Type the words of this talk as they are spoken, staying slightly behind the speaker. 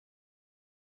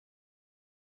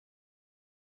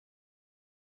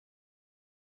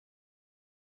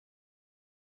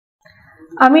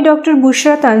আমি ডক্টর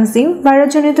বুশরা তানজিম,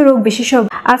 ভাইরাসজনিত রোগ বিশেষজ্ঞ।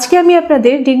 আজকে আমি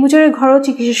আপনাদের ডেঙ্গু জ্বরের ঘরোয়া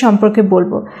চিকিৎসা সম্পর্কে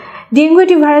বলবো। ডেঙ্গু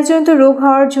একটি ভাইরাসজনিত রোগ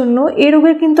হওয়ার জন্য এই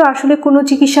রোগের কিন্তু আসলে কোনো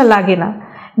চিকিৎসা লাগে না।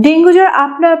 ডেঙ্গু জ্বর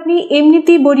আপনি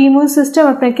এমনিতেই বডি ইমিউন সিস্টেম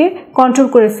আপনাকে কন্ট্রোল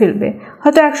করে ফেলবে।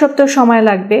 হয়তো 1 সপ্তাহ সময়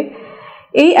লাগবে।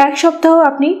 এই 1 সপ্তাহ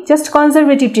আপনি জাস্ট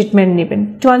কনজারভেটিভ ট্রিটমেন্ট নেবেন।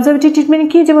 কনজারভেটিভ ট্রিটমেন্ট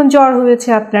কি? যেমন জ্বর হয়েছে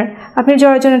আপনি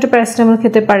জ্বরের জন্য একটা প্যারাসিটামল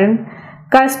খেতে পারেন,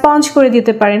 গায়ে স্পঞ্জ করে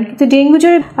দিতে পারেন। কিন্তু ডেঙ্গু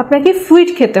জ্বরে আপনাকে ফ্লুইড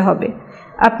খেতে হবে।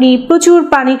 আপনি প্রচুর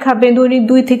পানি খাবেন, দৈনিক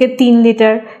 2 থেকে 3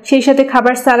 লিটার। সেই সাথে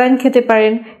খাবার স্যালাইন খেতে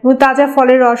পারেন এবং তাজা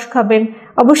ফলের রস খাবেন।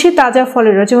 অবশ্যই তাজা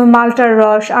ফলের রস, যেমন মালটার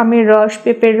রস, আমের রস,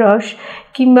 পেঁপের রস,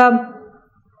 কিংবা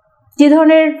যে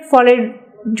ধরনের ফলের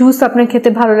জুস আপনার খেতে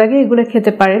ভালো লাগে এগুলো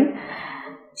খেতে পারেন।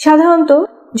 সাধারণত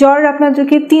জ্বর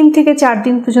আপনাদেরকে 3 থেকে 4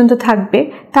 দিন পর্যন্ত থাকবে,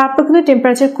 তারপর কিন্তু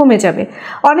টেম্পারেচার কমে যাবে।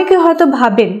 অনেকে হয়তো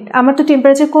ভাবেন আমার তো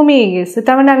টেম্পারেচার কমিয়ে গেছে,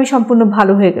 তার মানে আমি সম্পূর্ণ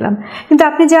ভালো হয়ে গেলাম। কিন্তু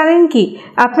আপনি জানেন কি,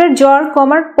 আপনার জ্বর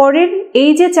কমার পরের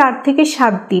এই যে 4 থেকে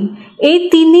 7 দিন, এই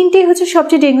 3 দিনটাই হচ্ছে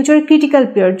সবচেয়ে ডেঙ্গু জ্বরের ক্রিটিক্যাল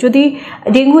পিরিয়ড। যদি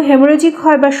ডেঙ্গু হেমোরেজিক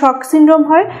হয় বা শক সিনড্রোম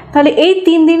হয়, তাহলে এই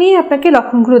 3 দিনই আপনাকে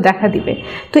লক্ষণগুলো দেখা দিবে।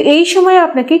 তো এই সময়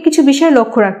আপনাকে কিছু বিষয়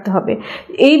লক্ষ্য রাখতে হবে।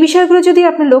 এই বিষয়গুলো যদি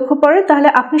আপনি লক্ষ্য করেন, তাহলে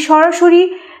আপনি সরাসরি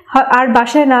আর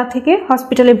বাসায় না থেকে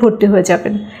হসপিটালে ভর্তি হয়ে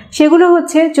যাবেন। সেগুলো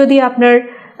হচ্ছে, যদি আপনার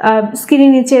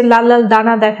স্কিনের নিচে লাল লাল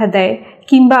দানা দেখা দেয়,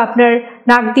 কিংবা আপনার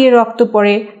নাক দিয়ে রক্ত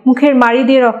পড়ে, মুখের মাড়ি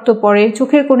দিয়ে রক্ত পড়ে,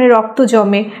 চোখের কোণে রক্ত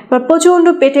জমে, বা প্রচণ্ড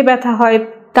পেটে ব্যথা হয়,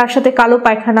 তার সাথে কালো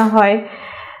পায়খানা হয়,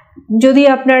 যদি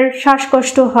আপনার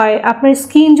শ্বাসকষ্ট হয়, আপনার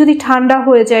স্কিন যদি ঠান্ডা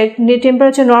হয়ে যায়,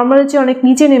 টেম্পারেচার নর্মালের চেয়ে অনেক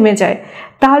নিচে নেমে যায়,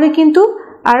 তাহলে কিন্তু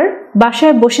আর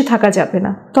বাসায় বসে থাকা যাবে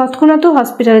না, তৎক্ষণাৎ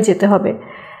হসপিটালে যেতে হবে।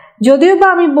 যদিও বা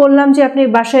আমি বললাম যে আপনি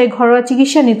বাসায় ঘরোয়া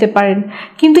চিকিৎসা নিতে পারেন,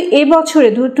 কিন্তু এবছরে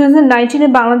 2019-এ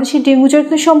বাংলাদেশে ডেঙ্গু জ্বর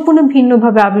কিন্তু সম্পূর্ণ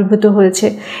ভিন্নভাবে আবির্ভূত হয়েছে।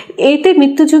 এতে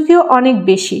মৃত্যু ঝুঁকিও অনেক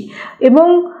বেশি, এবং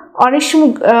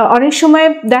অনেক সময়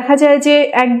দেখা যায় যে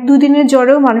 1-2 দিনের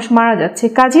জ্বরেও মানুষ মারা যাচ্ছে।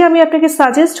 কাজে আমি আপনাকে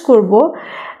সাজেস্ট করব,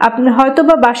 আপনি হয়তো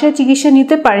বা বাসায় চিকিৎসা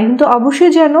নিতে পারেন, কিন্তু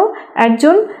অবশ্যই যেন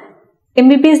একজন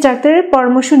MBBS ডাক্তারের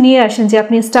পরামর্শ নিয়ে আসেন যে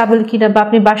আপনি স্টেবল কিনা, বা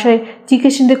আপনি বাসায়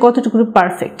চিকিৎসা নিতে কতটুকু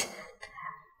পারফেক্ট।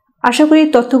 আশা করি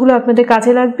তথ্যগুলো আপনাদের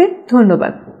কাজে লাগবে।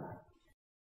 ধন্যবাদ।